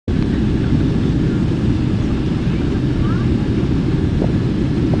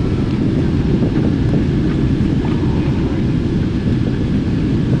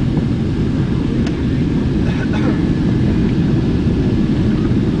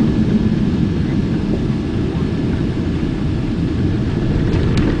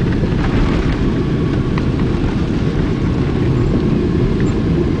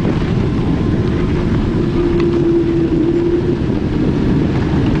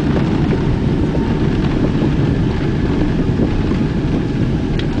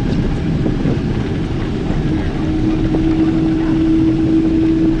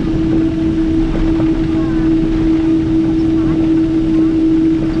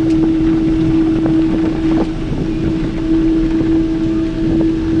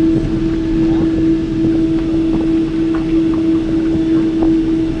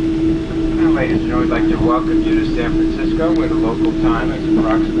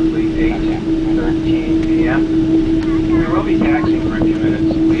approximately 8:13 p.m. We will be taxiing for a few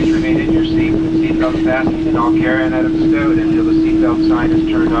minutes. Please remain in your seat with seatbelts fastened and all carry-on items stowed until the seatbelt sign is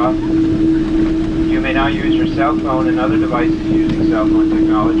turned off. You may now use your cell phone and other devices using cell phone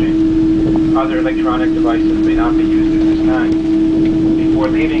technology. Other electronic devices may not be used at this time. Before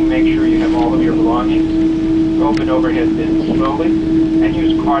leaving, make sure you have all of your belongings. Open overhead bins slowly, and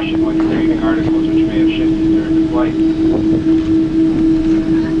use caution when retrieving articles which may have shifted during the flight.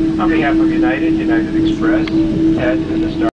 On behalf of United Express, Ted, and the Star